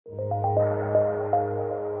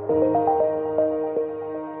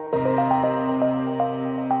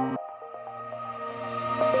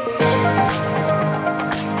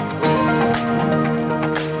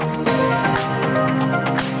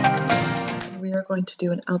are going to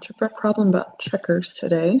do an algebra problem about checkers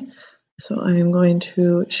today. So I am going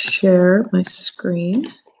to share my screen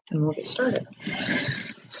and we'll get started.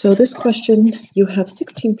 So this question, you have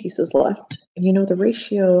 16 pieces left, and you know the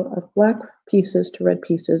ratio of black pieces to red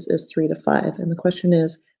pieces is 3 to 5. And the question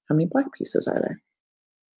is, how many black pieces are there?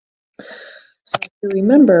 So if you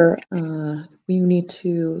remember, we need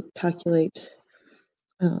to calculate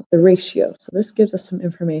the ratio. So this gives us some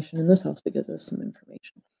information, and this also gives us some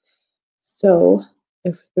information. So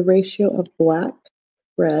if the ratio of black,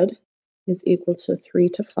 red is equal to 3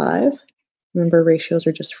 to 5, remember ratios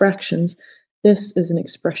are just fractions, this is an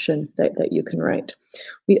expression that you can write.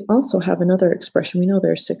 We also have another expression. We know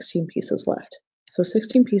there are 16 pieces left. So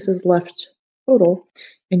 16 pieces left total,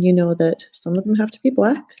 and you know that some of them have to be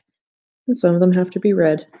black and some of them have to be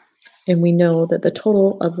red. And we know that the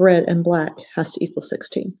total of red and black has to equal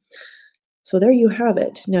 16. So there you have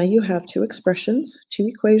it. Now you have two expressions, two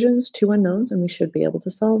equations, two unknowns, and we should be able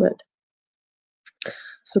to solve it.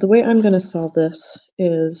 So the way I'm going to solve this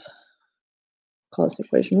is, call this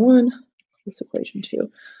equation 1, this equation 2.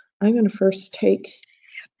 I'm going to first take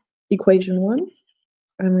equation 1.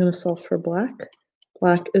 I'm going to solve for black.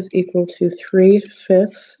 Black is equal to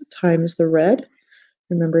 3/5 times the red.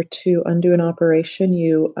 Remember, to undo an operation,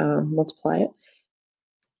 you multiply it.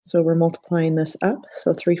 So we're multiplying this up.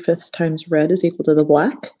 So 3/5 times red is equal to the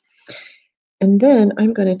black. And then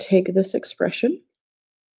I'm going to take this expression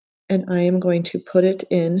and I am going to put it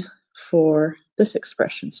in for this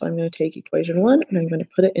expression. So I'm going to take equation 1 and I'm going to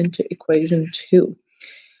put it into equation 2.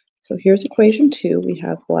 So here's equation 2. We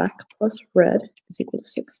have black plus red is equal to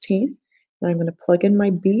 16. And I'm going to plug in my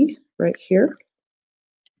b right here.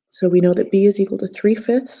 So we know that b is equal to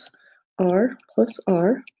 3/5 r plus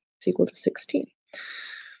r is equal to 16.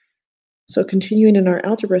 So continuing in our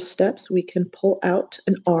algebra steps, we can pull out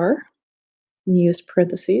an r and use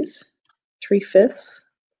parentheses. 3/5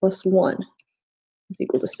 plus 1 is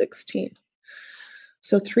equal to 16.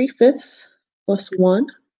 So 3/5 plus 1,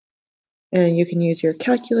 and you can use your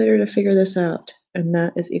calculator to figure this out, and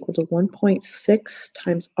that is equal to 1.6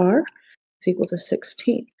 times r is equal to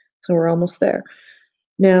 16. So we're almost there.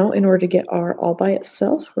 Now, in order to get r all by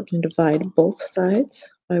itself, we're going to divide both sides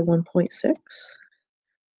by 1.6.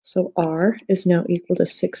 So r is now equal to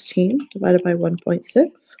 16 divided by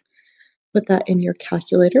 1.6. Put that in your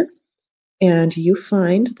calculator, and you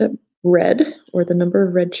find that red, or the number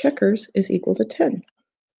of red checkers, is equal to 10.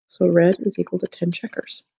 So red is equal to 10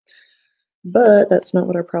 checkers. But that's not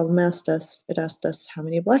what our problem asked us. It asked us how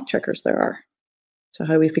many black checkers there are. So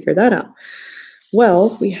how do we figure that out?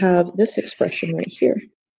 Well, we have this expression right here.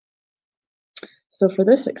 So for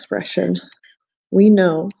this expression, we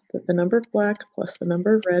know that the number of black plus the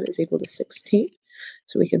number of red is equal to 16.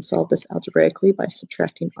 So we can solve this algebraically by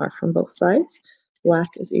subtracting r from both sides. Black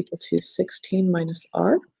is equal to 16 minus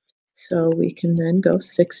r. So we can then go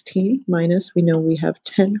 16 minus, we know we have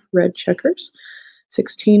 10 red checkers.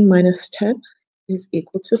 16 minus 10 is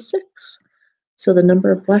equal to 6. So the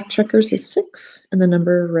number of black checkers is 6, and the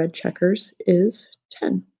number of red checkers is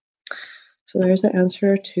 10. So there's the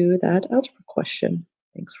answer to that algebra question.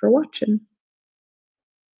 Thanks for watching.